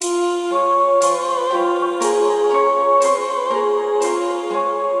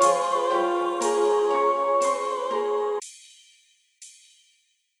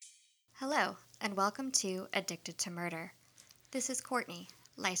welcome to Addicted to Murder. This is Cortney,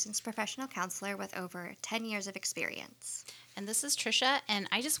 licensed professional counselor with over 10 years of experience. And this is Trisha, and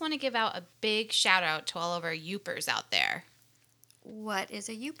I just want to give out a big shout out to all of our Youpers out there. What is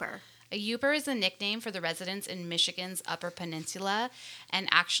a Youper? A Youper is a nickname for the residents in Michigan's Upper Peninsula. And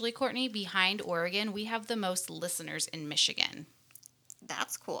actually, Courtney, behind Oregon, we have the most listeners in Michigan.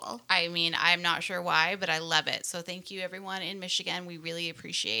 That's cool. I mean, I'm not sure why, but I love it. So thank you, everyone in Michigan. We really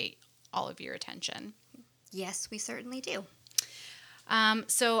appreciate all of your attention. Yes, we certainly do.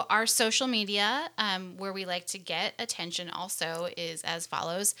 So our social media, where we like to get attention also, is as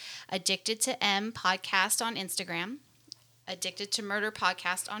follows. Addicted to M podcast on Instagram. Addicted to Murder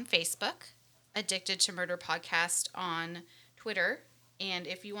podcast on Facebook. Addicted to Murder podcast on Twitter. And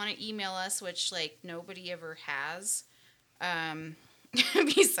if you want to email us, which like nobody ever has,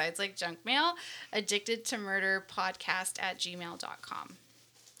 besides like junk mail, addicted to murder podcast@gmail.com.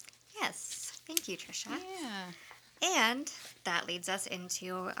 Yes, thank you, Trisha. Yeah. And that leads us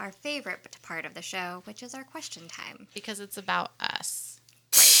into our favorite part of the show, which is our question time. Because it's about us.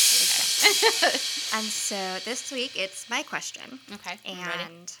 Right, exactly. And so this week, it's my question. Okay.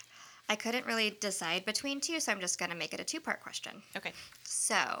 And I couldn't really decide between two, so I'm just going to make it a two-part question. Okay.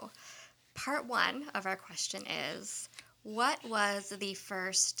 So, part one of our question is, what was the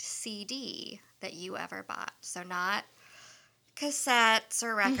first CD that you ever bought? So not cassettes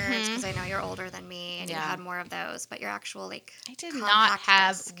or records, because I know you're older than me and you had more of those, but your actual like I did not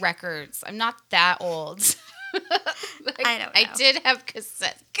have disc. Records. I'm not that old. I don't know. I did have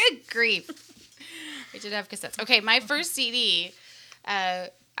cassettes. Good grief. I did have cassettes. Okay, my first CD,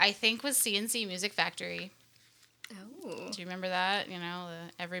 I think was CNC Music Factory. Oh. Do you remember that? You know,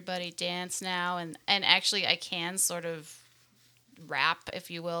 Everybody Dance Now. And actually, I can sort of rap,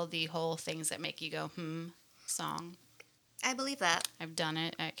 if you will, the whole Things That Make You Go, song. I believe that. I've done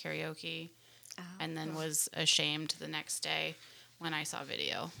it at karaoke and then was ashamed the next day when I saw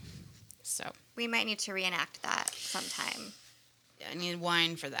video. So we might need to reenact that sometime. Yeah, I need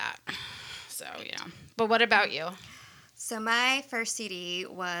wine for that. So, But what about you? So my first CD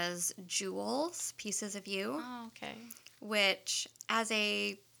was Jewel's Pieces of You. Oh, okay. Which, as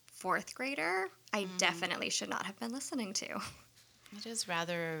a fourth grader, I definitely should not have been listening to. It is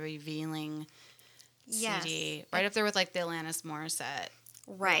rather a revealing Yes. CD. Right up there with, like, the Alanis Morissette.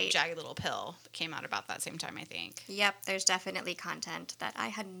 Right. Jagged Little Pill that came out about that same time, I think. Yep, there's definitely content that I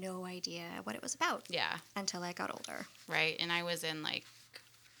had no idea what it was about. Yeah. Until I got older. Right, and I was in, like,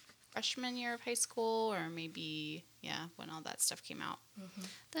 freshman year of high school or maybe, when all that stuff came out. Mm-hmm.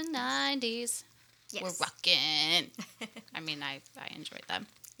 The 90s. Yes. We're rocking. I mean, I enjoyed them.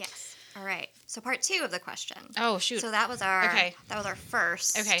 Yes. All right. So part two of the question. Oh, shoot. So that was our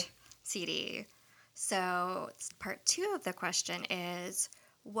first CD. So part two of the question is,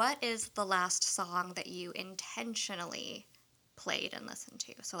 what is the last song that you intentionally played and listened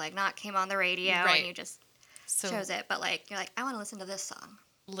to? So like not came on the radio and you just chose it, but like you're like, I want to listen to this song.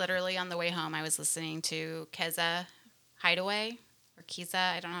 Literally on the way home, I was listening to Keza Hideaway. Or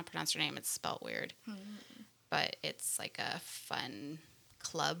Kiza, I don't know how to pronounce her name. It's spelled weird. But it's like a fun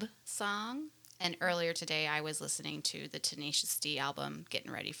club song. And earlier today, I was listening to the Tenacious D album,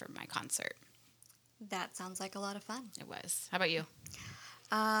 getting ready for my concert. That sounds like a lot of fun. It was. How about you?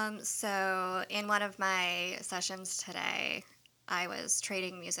 So in one of my sessions today, I was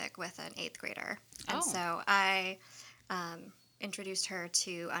trading music with an 8th grader. And so I introduced her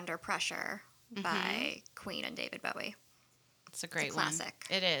to Under Pressure by Queen and David Bowie. It's a great classic.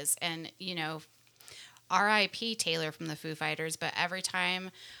 One. It is. And, R.I.P. Taylor from the Foo Fighters, but every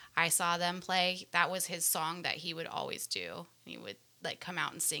time I saw them play, that was his song that he would always do. He would, like, come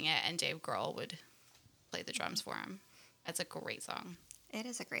out and sing it, and Dave Grohl would play the drums for him. That's a great song. It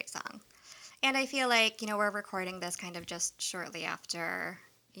is a great song. And I feel like, we're recording this kind of just shortly after,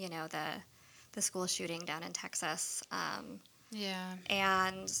 the school shooting down in Texas. Yeah.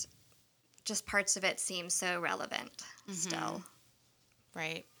 And just parts of it seem so relevant still.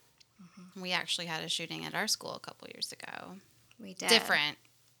 Right. Mm-hmm. We actually had a shooting at our school a couple years ago. We did. Different,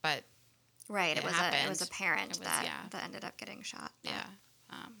 but right. It happened. It was a parent that ended up getting shot. Yeah.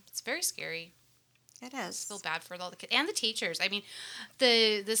 It's very scary. It is. I feel bad for all the kids and the teachers. I mean,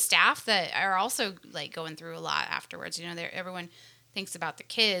 the staff that are also like going through a lot afterwards. Everyone thinks about the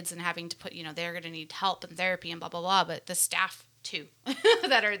kids and having to put, they're going to need help and therapy and blah blah blah. But the staff too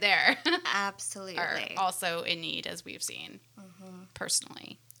that are there, absolutely, are also in need, as we've seen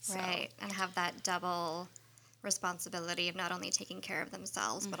personally. So. Right, and have that double responsibility of not only taking care of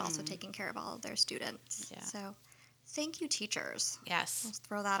themselves but also taking care of all of their students. Yeah. So. Thank you, teachers. Yes. Let's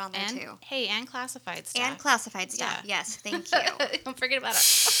throw that on there, too. Hey, and classified staff. And classified staff. Yeah. Yes, thank you. Don't forget about it.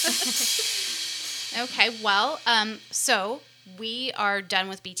 Okay, well, so we are done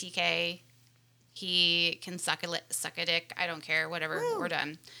with BTK. He can suck a dick. I don't care. Whatever. Woo. We're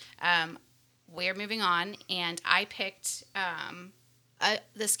done. We're moving on, and I picked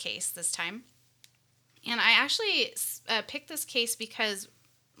this case this time. And I actually picked this case because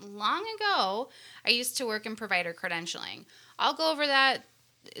long ago, I used to work in provider credentialing. I'll go over that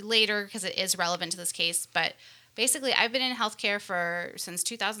later because it is relevant to this case, but basically, I've been in healthcare since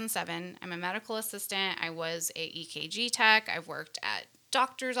 2007. I'm a medical assistant. I was a EKG tech. I've worked at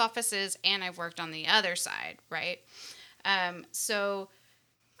doctors' offices, and I've worked on the other side, right? So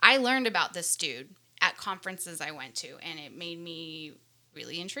I learned about this dude at conferences I went to, and it made me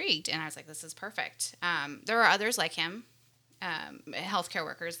really intrigued. And I was like, this is perfect. There are others like him, healthcare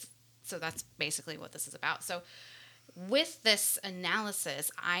workers. So that's basically what this is about. So with this analysis,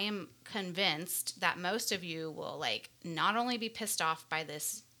 I am convinced that most of you will not only be pissed off by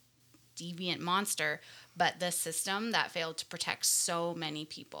this deviant monster, but the system that failed to protect so many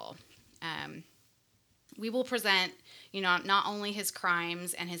people. We will present, not only his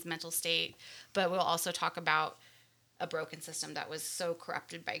crimes and his mental state, but we'll also talk about a broken system that was so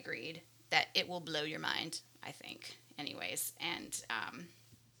corrupted by greed that it will blow your mind, I think, anyways. And,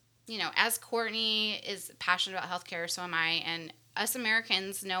 as Cortney is passionate about healthcare, so am I, and us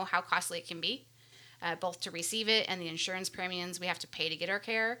Americans know how costly it can be, both to receive it and the insurance premiums we have to pay to get our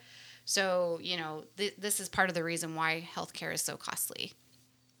care. So, this is part of the reason why healthcare is so costly.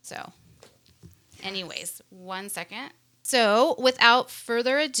 So, anyways, 1 second. So, without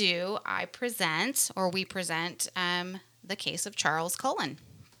further adu, we present the case of Charles Cullen.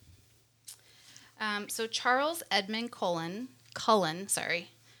 So, Charles Edmund Cullen,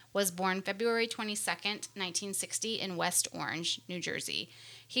 was born February 22nd, 1960 in West Orange, New Jersey.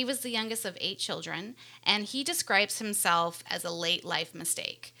 He was the youngest of 8 children, and he describes himself as a late life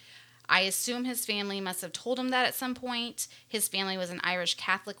mistake. I assume his family must have told him that at some point. His family was an Irish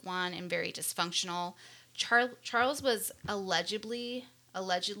Catholic one and very dysfunctional. Charles was allegedly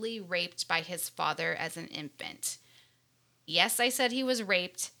raped by his father as an infant. Yes, I said he was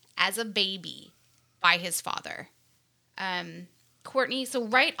raped as a baby by his father. Cortney, so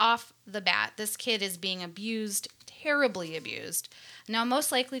right off the bat, this kid is being abused, terribly abused. Now,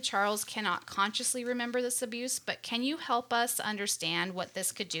 most likely Charles cannot consciously remember this abuse, but can you help us understand what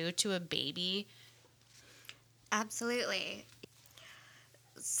this could do to a baby? Absolutely.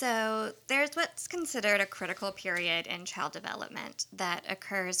 So there's what's considered a critical period in child development that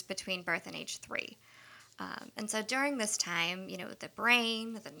occurs between birth and age 3. And so during this time, the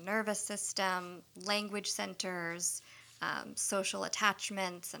brain, the nervous system, language centers, social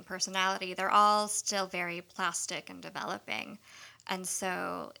attachments, and personality, they're all still very plastic and developing. And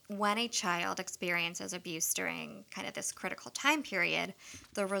so when a child experiences abuse during kind of this critical time period,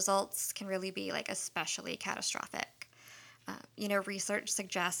 the results can really be especially catastrophic. Research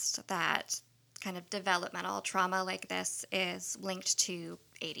suggests that kind of developmental trauma like this is linked to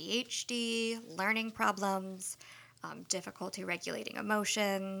ADHD, learning problems, difficulty regulating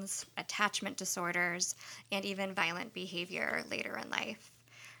emotions, attachment disorders, and even violent behavior later in life.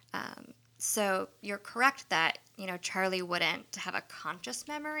 So you're correct that, Charlie wouldn't have a conscious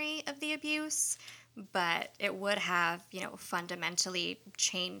memory of the abuse, but it would have, fundamentally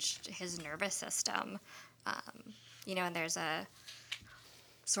changed his nervous system. And there's a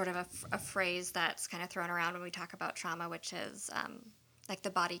sort of a phrase that's kind of thrown around when we talk about trauma, which is the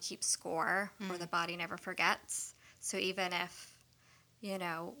body keeps score, or the body never forgets. So even if,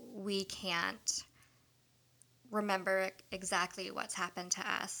 we can't remember exactly what's happened to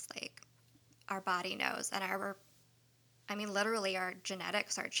us, our body knows, and literally our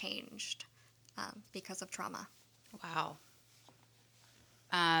genetics are changed because of trauma. Wow.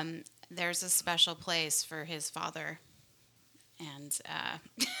 There's a special place for his father, and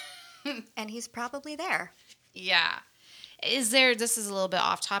and he's probably there. Yeah. This is a little bit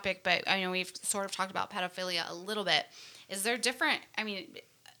off topic, but I know we've sort of talked about pedophilia a little bit. Is there different,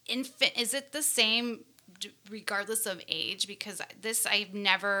 is it the same regardless of age? Because I've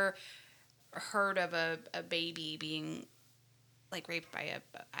never heard of a baby being raped by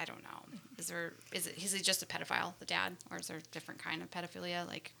I don't know. Is he just a pedophile, the dad, or is there a different kind of pedophilia,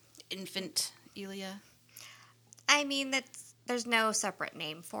 like infant Elia? There's no separate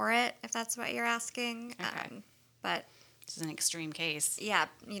name for it, if that's what you're asking. Okay. But this is an extreme case. Yeah,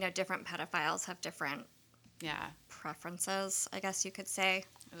 different pedophiles have different preferences, I guess you could say.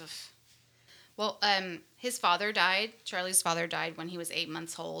 Ugh. Well, Charlie's father died when he was 8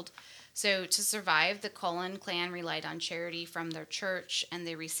 months old. So to survive, the Cullen clan relied on charity from their church, and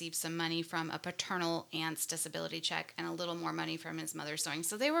they received some money from a paternal aunt's disability check and a little more money from his mother's sewing.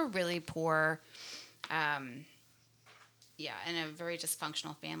 So they were really poor Yeah, in a very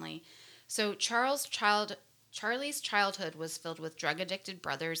dysfunctional family. So Charlie's childhood was filled with drug-addicted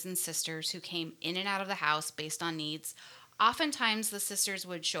brothers and sisters who came in and out of the house based on needs. Oftentimes, the sisters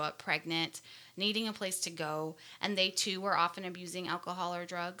would show up pregnant, needing a place to go, and they too were often abusing alcohol or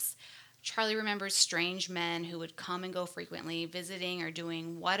drugs. Charlie remembers strange men who would come and go frequently, visiting or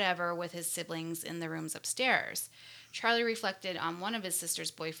doing whatever with his siblings in the rooms upstairs. Charlie reflected on one of his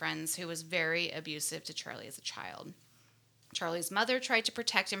sister's boyfriends who was very abusive to Charlie as a child. Charlie's mother tried to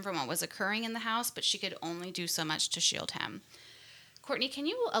protect him from what was occurring in the house, but she could only do so much to shield him. Cortney, can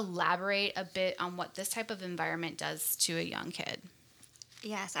you elaborate a bit on what this type of environment does to a young kid?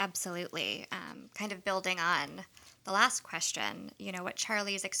 Yes, absolutely. Kind of building on the last question, what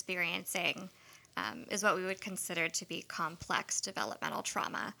Charlie's experiencing is what we would consider to be complex developmental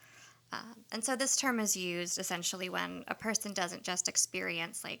trauma. And so this term is used essentially when a person doesn't just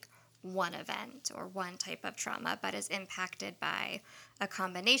experience like one event or one type of trauma, but is impacted by a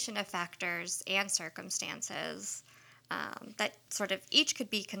combination of factors and circumstances that sort of each could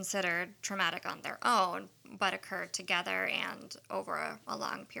be considered traumatic on their own, but occur together and over a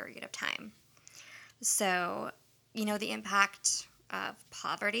long period of time. So, the impact of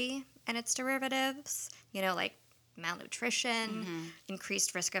poverty and its derivatives, like malnutrition,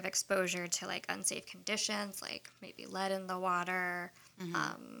 increased risk of exposure to like unsafe conditions, like maybe lead in the water,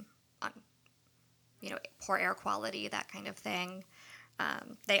 on poor air quality, that kind of thing.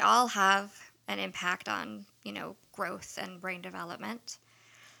 They all have an impact on, growth and brain development.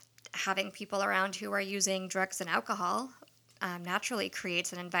 Having people around who are using drugs and alcohol naturally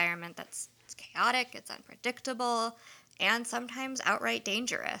creates an environment that's chaotic, it's unpredictable, and sometimes outright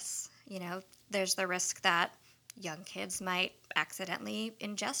dangerous. There's the risk that young kids might accidentally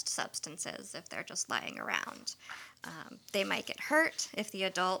ingest substances if they're just lying around. They might get hurt if the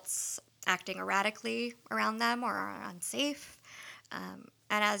adults acting erratically around them or are unsafe.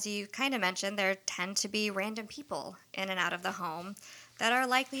 And as you kind of mentioned, there tend to be random people in and out of the home that are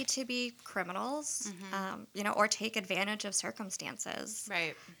likely to be criminals, or take advantage of circumstances.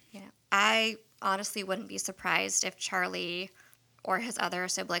 Right. I honestly wouldn't be surprised if Charlie or his other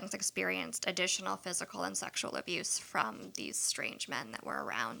siblings experienced additional physical and sexual abuse from these strange men that were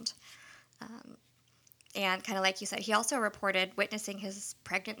around. And kind of like you said, he also reported witnessing his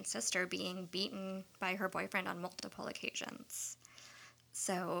pregnant sister being beaten by her boyfriend on multiple occasions.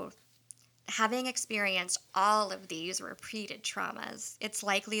 So having experienced all of these repeated traumas, it's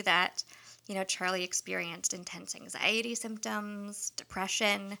likely that, Charlie experienced intense anxiety symptoms,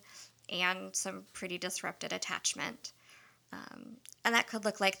 depression, and some pretty disrupted attachment. And that could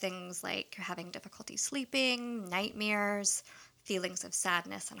look like things like having difficulty sleeping, nightmares, feelings of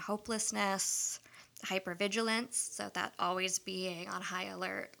sadness and hopelessness, hypervigilance, so that always being on high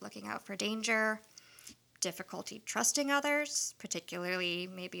alert, looking out for danger, difficulty trusting others, particularly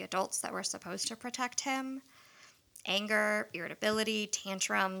maybe adults that were supposed to protect him, anger, irritability,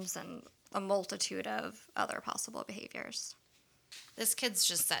 tantrums, and a multitude of other possible behaviors. This kid's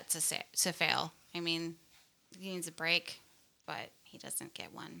just set to fail. I mean, he needs a break, but he doesn't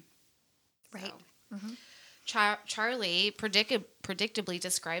get one. Right. So. Charlie predictably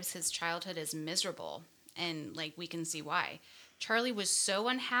describes his childhood as miserable, and we can see why. Charlie was so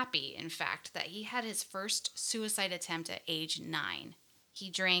unhappy, in fact, that he had his first suicide attempt at age 9. He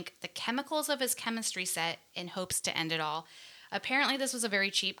drank the chemicals of his chemistry set in hopes to end it all. Apparently, this was a very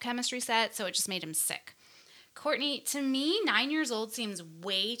cheap chemistry set, so it just made him sick. Cortney, to me, 9 years old seems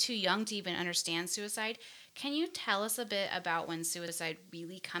way too young to even understand suicide. Can you tell us a bit about when suicide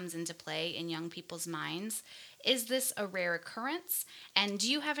really comes into play in young people's minds? Is this a rare occurrence? And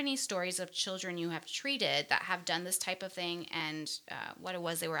do you have any stories of children you have treated that have done this type of thing and what it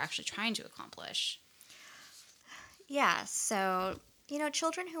was they were actually trying to accomplish? Yeah, so,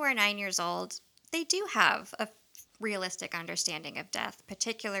 children who are 9 years old, they do have a realistic understanding of death,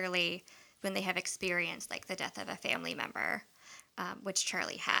 particularly when they have experienced the death of a family member, which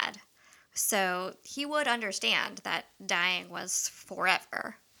Charlie had. So he would understand that dying was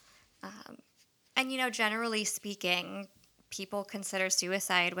forever. And, generally speaking, people consider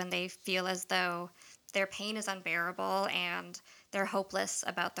suicide when they feel as though their pain is unbearable and they're hopeless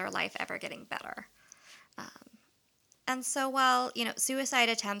about their life ever getting better. And so while, suicide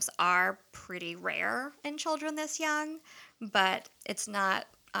attempts are pretty rare in children this young, but it's not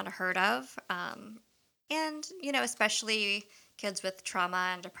unheard of. And, especially kids with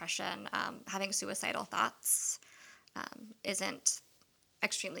trauma and depression, having suicidal thoughts isn't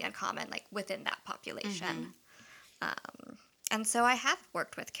extremely uncommon, within that population. And so I have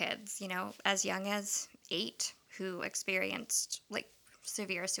worked with kids, as young as 8 who experienced,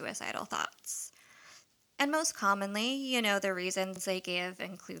 severe suicidal thoughts. And most commonly, the reasons they give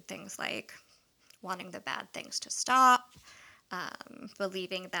include things like wanting the bad things to stop,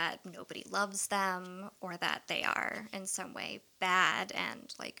 believing that nobody loves them, or that they are in some way bad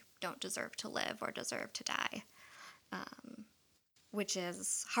and like don't deserve to live or deserve to die, which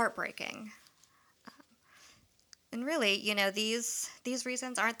is heartbreaking. And really, these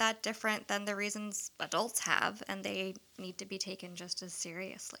reasons aren't that different than the reasons adults have, and they need to be taken just as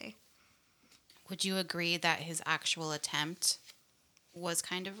seriously. Would you agree that his actual attempt was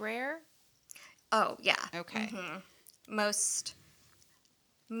kind of rare? Oh, yeah. Okay. Mm-hmm.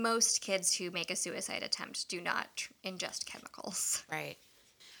 Most kids who make a suicide attempt do not ingest chemicals. Right.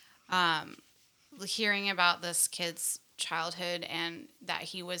 Hearing about this kid's childhood and that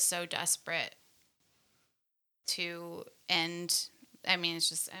he was so desperate to end, I mean, it's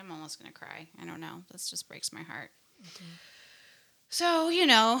just, I'm almost going to cry. I don't know. This just breaks my heart. Mm-hmm. So,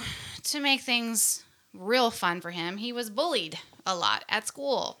 to make things real fun for him, he was bullied a lot at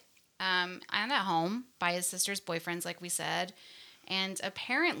school and at home by his sister's boyfriends, like we said. And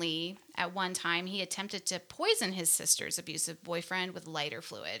apparently, at one time, he attempted to poison his sister's abusive boyfriend with lighter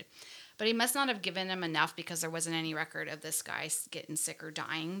fluid. But he must not have given him enough because there wasn't any record of this guy getting sick or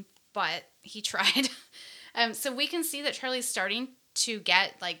dying. But he tried. So we can see that Charlie's starting to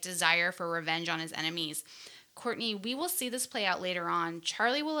get desire for revenge on his enemies. Cortney, we will see this play out later on.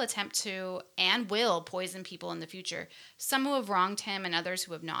 Charlie will attempt to and will poison people in the future, some who have wronged him and others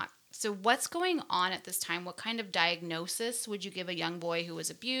who have not. So what's going on at this time? What kind of diagnosis would you give a young boy who was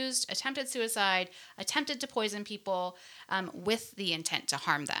abused, attempted suicide, attempted to poison people with the intent to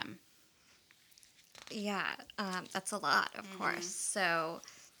harm them? Yeah, that's a lot, of course. So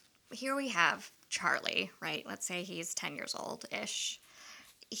here we have Charlie, right? Let's say he's 10 years old-ish.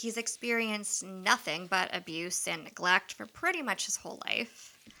 He's experienced nothing but abuse and neglect for pretty much his whole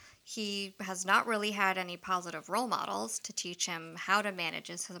life. He has not really had any positive role models to teach him how to manage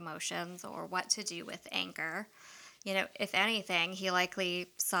his emotions or what to do with anger. If anything, he likely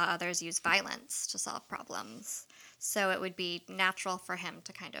saw others use violence to solve problems. So it would be natural for him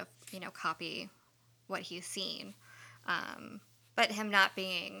to kind of, copy what he's seen. But him not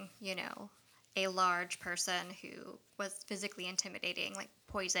being, a large person who was physically intimidating, like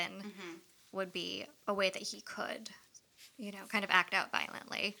poison, would be a way that he could, kind of act out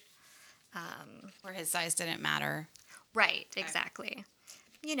violently. Where his size didn't matter. Right, exactly.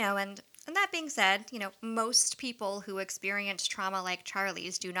 And that being said, most people who experience trauma like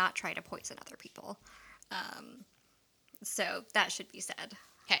Charlie's do not try to poison other people. So that should be said.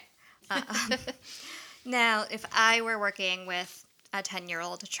 Okay. Now, if I were working with a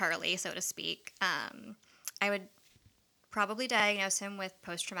 10-year-old Charlie, so to speak, I would probably diagnose him with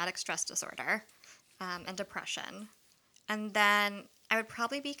post-traumatic stress disorder and depression. And then I would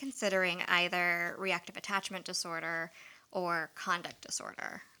probably be considering either reactive attachment disorder or conduct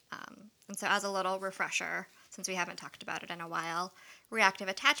disorder. And so as a little refresher, since we haven't talked about it in a while, reactive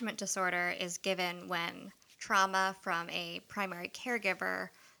attachment disorder is given when trauma from a primary caregiver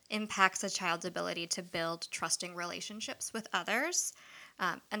impacts a child's ability to build trusting relationships with others.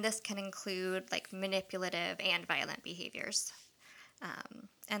 And this can include manipulative and violent behaviors.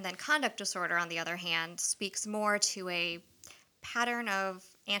 And then conduct disorder, on the other hand, speaks more to a pattern of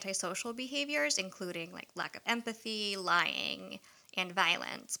antisocial behaviors, including lack of empathy, lying, and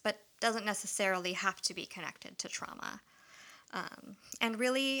violence, but doesn't necessarily have to be connected to trauma. And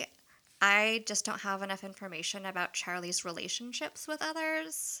really, I just don't have enough information about Charlie's relationships with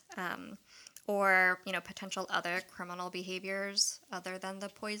others, or potential other criminal behaviors other than the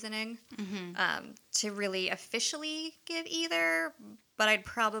poisoning, to really officially give either. But I'd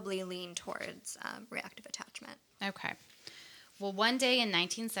probably lean towards reactive attachment. Okay. Well, one day in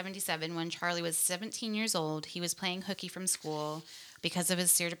 1977, when Charlie was 17 years old, he was playing hooky from school because of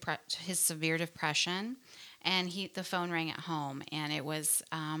his severe depression, and the phone rang at home, and it was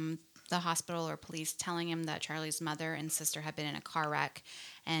the hospital or police telling him that Charlie's mother and sister had been in a car wreck,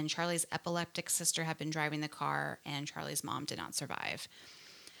 and Charlie's epileptic sister had been driving the car, and Charlie's mom did not survive.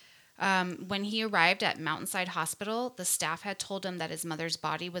 When he arrived at Mountainside Hospital, the staff had told him that his mother's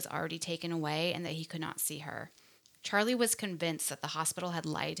body was already taken away and that he could not see her. Charlie was convinced that the hospital had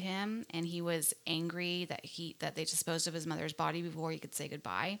lied to him, and he was angry that they disposed of his mother's body before he could say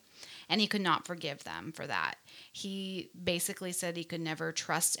goodbye, and he could not forgive them for that. He basically said he could never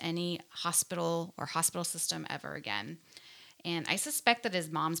trust any hospital or hospital system ever again. And I suspect that his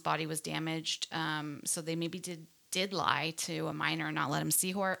mom's body was damaged, so they maybe did lie to a minor and not let him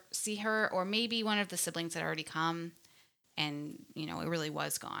see her, or maybe one of the siblings had already come, and it really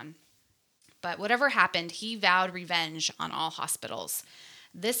was gone. But whatever happened, he vowed revenge on all hospitals.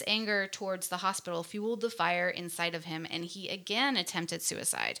 This anger towards the hospital fueled the fire inside of him, and he again attempted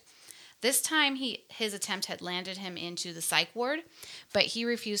suicide. This time, his attempt had landed him into the psych ward, but he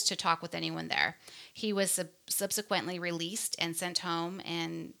refused to talk with anyone there. He was subsequently released and sent home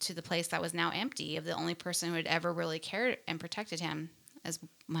and to the place that was now empty of the only person who had ever really cared and protected him as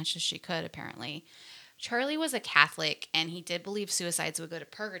much as she could, apparently. Charlie was a Catholic, and he did believe suicides would go to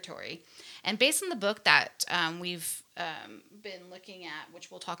purgatory. And based on the book that we've been looking at, which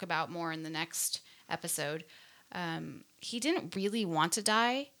we'll talk about more in the next episode, he didn't really want to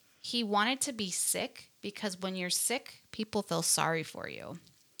die. He wanted to be sick because when you're sick, people feel sorry for you.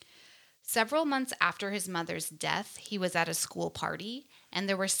 Several months after his mother's death, he was at a school party, and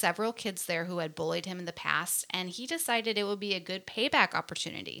there were several kids there who had bullied him in the past, and he decided it would be a good payback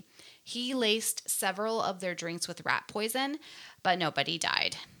opportunity. He laced several of their drinks with rat poison, but nobody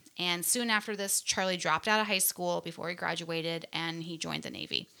died. And soon after this, Charlie dropped out of high school before he graduated, and he joined the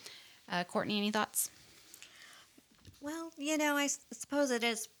Navy. Cortney, any thoughts? Well, I suppose it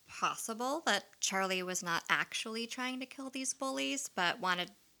is possible that Charlie was not actually trying to kill these bullies, but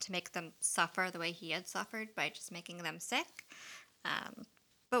wanted to make them suffer the way he had suffered by just making them sick.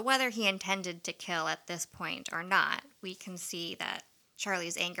 But whether he intended to kill at this point or not, we can see that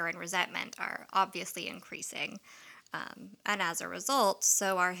Charlie's anger and resentment are obviously increasing. And as a result,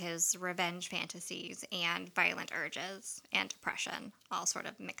 so are his revenge fantasies and violent urges and depression, all sort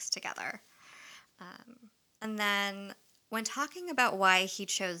of mixed together. And then when talking about why he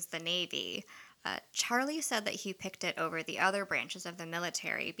chose the Navy, Charlie said that he picked it over the other branches of the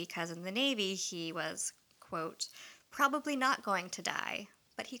military because in the Navy he was, quote, probably not going to die,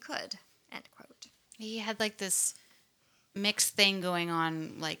 but he could, end quote. He had like this mixed thing going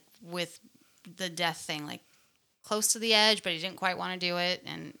on, like with the death thing, like close to the edge, but he didn't quite want to do it.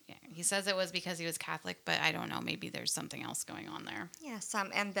 And he says it was because he was Catholic, but I don't know. Maybe there's something else going on there. Yeah,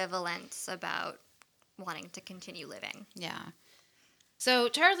 some ambivalence about wanting to continue living. Yeah. So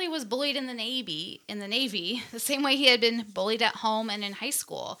Charlie was bullied in the Navy, the same way he had been bullied at home and in high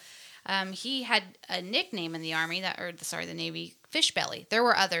school. He had a nickname in the the Navy, Fish Belly. There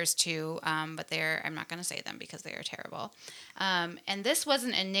were others too, but I'm not going to say them because they are terrible. And this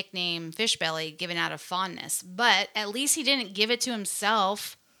wasn't a nickname, Fish Belly, given out of fondness, but at least he didn't give it to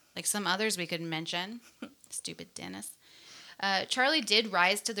himself, like some others we could mention. Stupid Dennis. Charlie did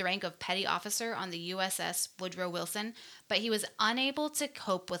rise to the rank of petty officer on the USS Woodrow Wilson, but he was unable to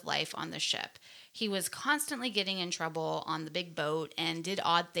cope with life on the ship. He was constantly getting in trouble on the big boat and did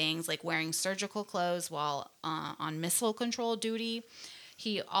odd things like wearing surgical clothes while on missile control duty.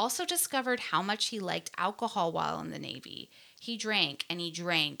 He also discovered how much he liked alcohol while in the Navy. He drank and he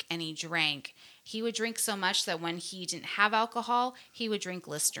drank and he drank. He would drink so much that when he didn't have alcohol, he would drink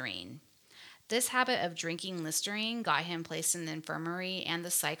Listerine. This habit of drinking Listerine got him placed in the infirmary and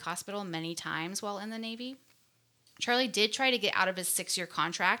the psych hospital many times while in the Navy. Charlie did try to get out of his 6-year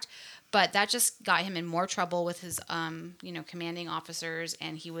contract, but that just got him in more trouble with his, commanding officers,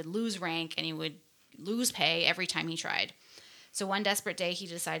 and he would lose rank and he would lose pay every time he tried. So one desperate day, he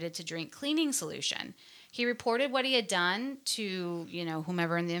decided to drink cleaning solution. He reported what he had done to,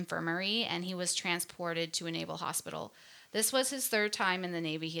 whomever in the infirmary, and he was transported to a naval hospital. This was his 3rd time in the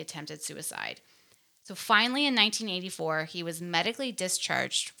Navy he attempted suicide. So finally, in 1984, he was medically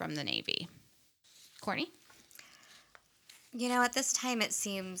discharged from the Navy. Cortney? At this time it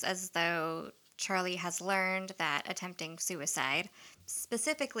seems as though Charlie has learned that attempting suicide,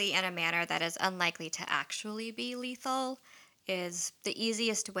 specifically in a manner that is unlikely to actually be lethal, is the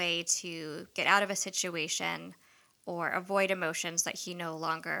easiest way to get out of a situation or avoid emotions that he no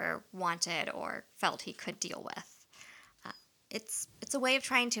longer wanted or felt he could deal with. It's a way of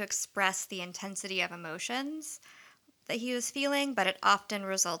trying to express the intensity of emotions that he was feeling, but it often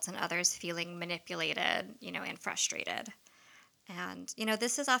results in others feeling manipulated, and frustrated. And,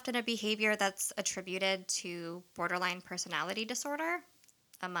 this is often a behavior that's attributed to borderline personality disorder,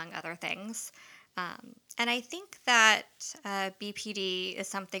 among other things. And I think that BPD is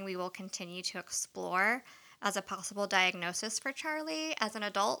something we will continue to explore as a possible diagnosis for Charlie as an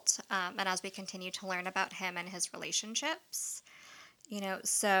adult, and as we continue to learn about him and his relationships.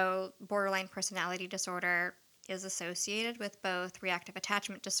 So borderline personality disorder is associated with both reactive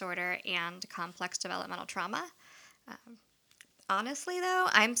attachment disorder and complex developmental trauma. Honestly, though,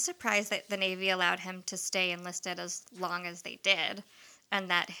 I'm surprised that the Navy allowed him to stay enlisted as long as they did, and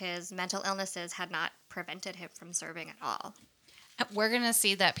that his mental illnesses had not prevented him from serving at all. We're going to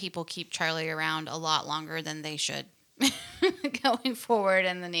see that people keep Charlie around a lot longer than they should going forward,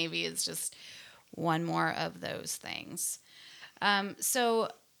 and the Navy is just one more of those things. So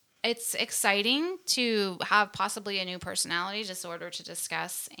it's exciting to have possibly a new personality disorder to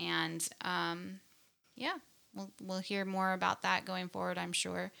discuss. And yeah, we'll hear more about that going forward, I'm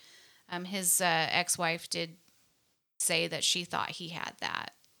sure. His ex-wife did say that she thought he had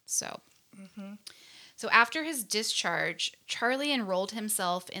that. So, so after his discharge, Charlie enrolled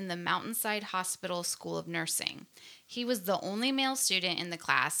himself in the Mountainside Hospital School of Nursing. He was the only male student in the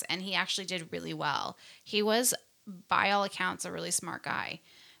class, and he actually did really well. He was, by all accounts, a really smart guy.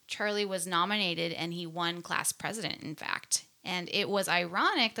 Charlie was nominated, and he won class president, in fact. And it was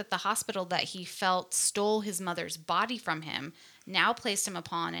ironic that the hospital that he felt stole his mother's body from him now placed him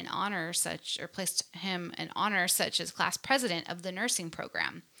an honor such as class president of the nursing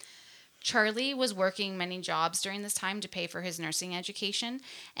program. Charlie was working many jobs during this time to pay for his nursing education,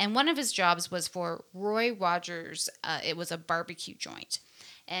 and one of his jobs was for Roy Rogers. It was a barbecue joint,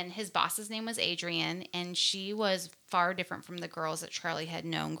 and his boss's name was Adrienne, and she was far different from the girls that Charlie had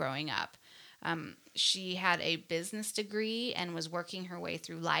known growing up. She had a business degree and was working her way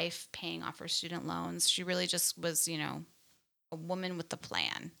through life, paying off her student loans. She really just was, a woman with a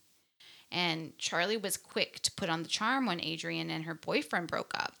plan. And Charlie was quick to put on the charm when Adrienne and her boyfriend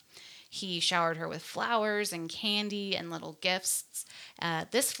broke up. He showered her with flowers and candy and little gifts.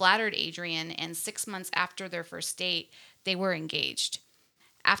 This flattered Adrienne, and 6 months after their first date, they were engaged.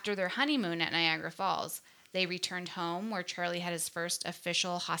 After their honeymoon at Niagara Falls, they returned home where Charlie had his first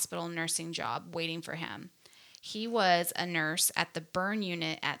official hospital nursing job waiting for him. He was a nurse at the burn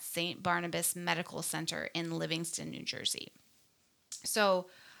unit at St. Barnabas Medical Center in Livingston, New Jersey. So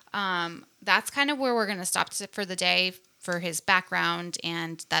that's kind of where we're going to stop for the day for his background,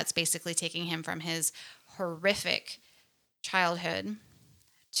 and that's basically taking him from his horrific childhood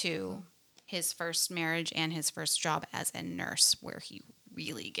to his first marriage and his first job as a nurse, where he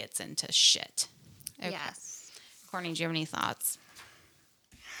really gets into shit. Okay. Yes. Cortney, do you have any thoughts?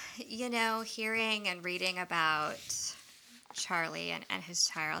 Hearing and reading about Charlie and his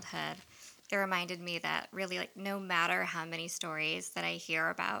childhood, it reminded me that really, no matter how many stories that I hear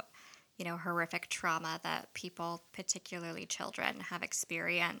about, horrific trauma that people, particularly children, have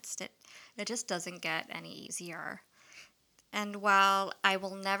experienced, it just doesn't get any easier. And while I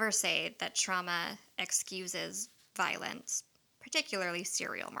will never say that trauma excuses violence, particularly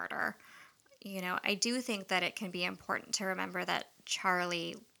serial murder, I do think that it can be important to remember that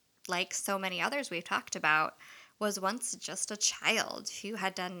Charlie, like so many others we've talked about, was once just a child who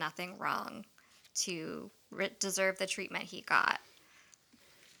had done nothing wrong to deserve the treatment he got.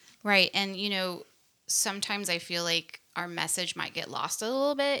 Right. And, sometimes I feel like our message might get lost a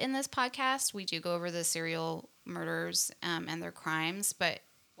little bit in this podcast. We do go over the serial murders and their crimes, but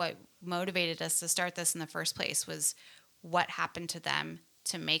what motivated us to start this in the first place was what happened to them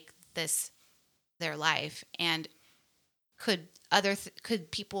to make this their life, and could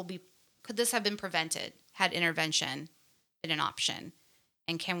this have been prevented had intervention been an option,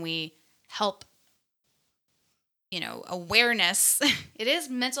 and can we help awareness. It is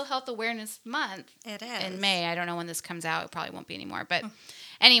Mental Health Awareness Month. It is. In May. I don't know when this comes out. It probably won't be anymore. But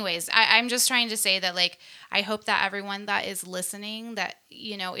anyways, I'm just trying to say that, I hope that everyone that is listening, that,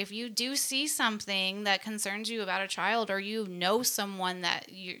 if you do see something that concerns you about a child, or someone that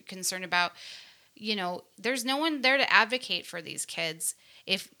you're concerned about, there's no one there to advocate for these kids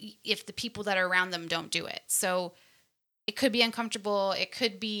if the people that are around them don't do it. So it could be uncomfortable. It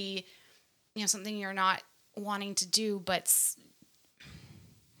could be, something you're not wanting to do, but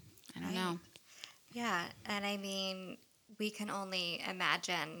I don't know. Yeah, and I mean, we can only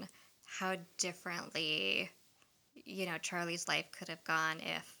imagine how differently, Charlie's life could have gone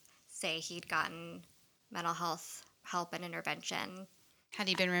if, say, he'd gotten mental health help and intervention. Had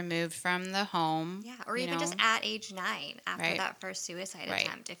he been removed from the home. Yeah, or even just at age 9 after right. that first suicide right.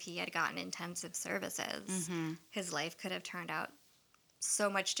 attempt, if he had gotten intensive services, mm-hmm. his life could have turned out so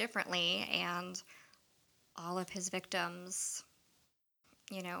much differently, and all of his victims,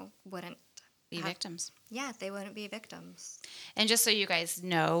 wouldn't be victims. Yeah, they wouldn't be victims. And just so you guys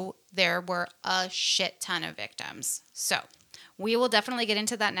know, there were a shit ton of victims. So we will definitely get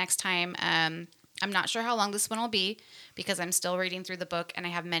into that next time. I'm not sure how long this one will be because I'm still reading through the book, and I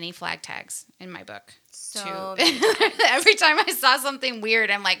have many flag tags in my book. So every time I saw something weird,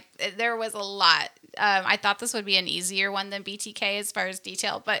 I'm like, there was a lot. I thought this would be an easier one than BTK as far as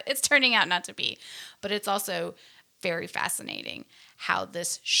detail, but it's turning out not to be. But it's also very fascinating how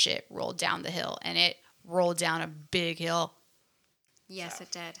this shit rolled down the hill, and it rolled down a big hill. Yes,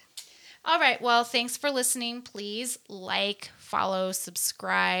 it did. All right. Well, thanks for listening. Please follow,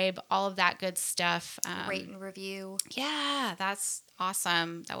 subscribe, all of that good stuff. Rate and review. Yeah, that's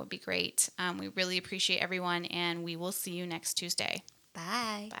awesome. That would be great. We really appreciate everyone, and we will see you next Tuesday. Bye.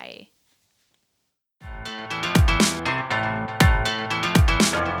 Bye. Bye.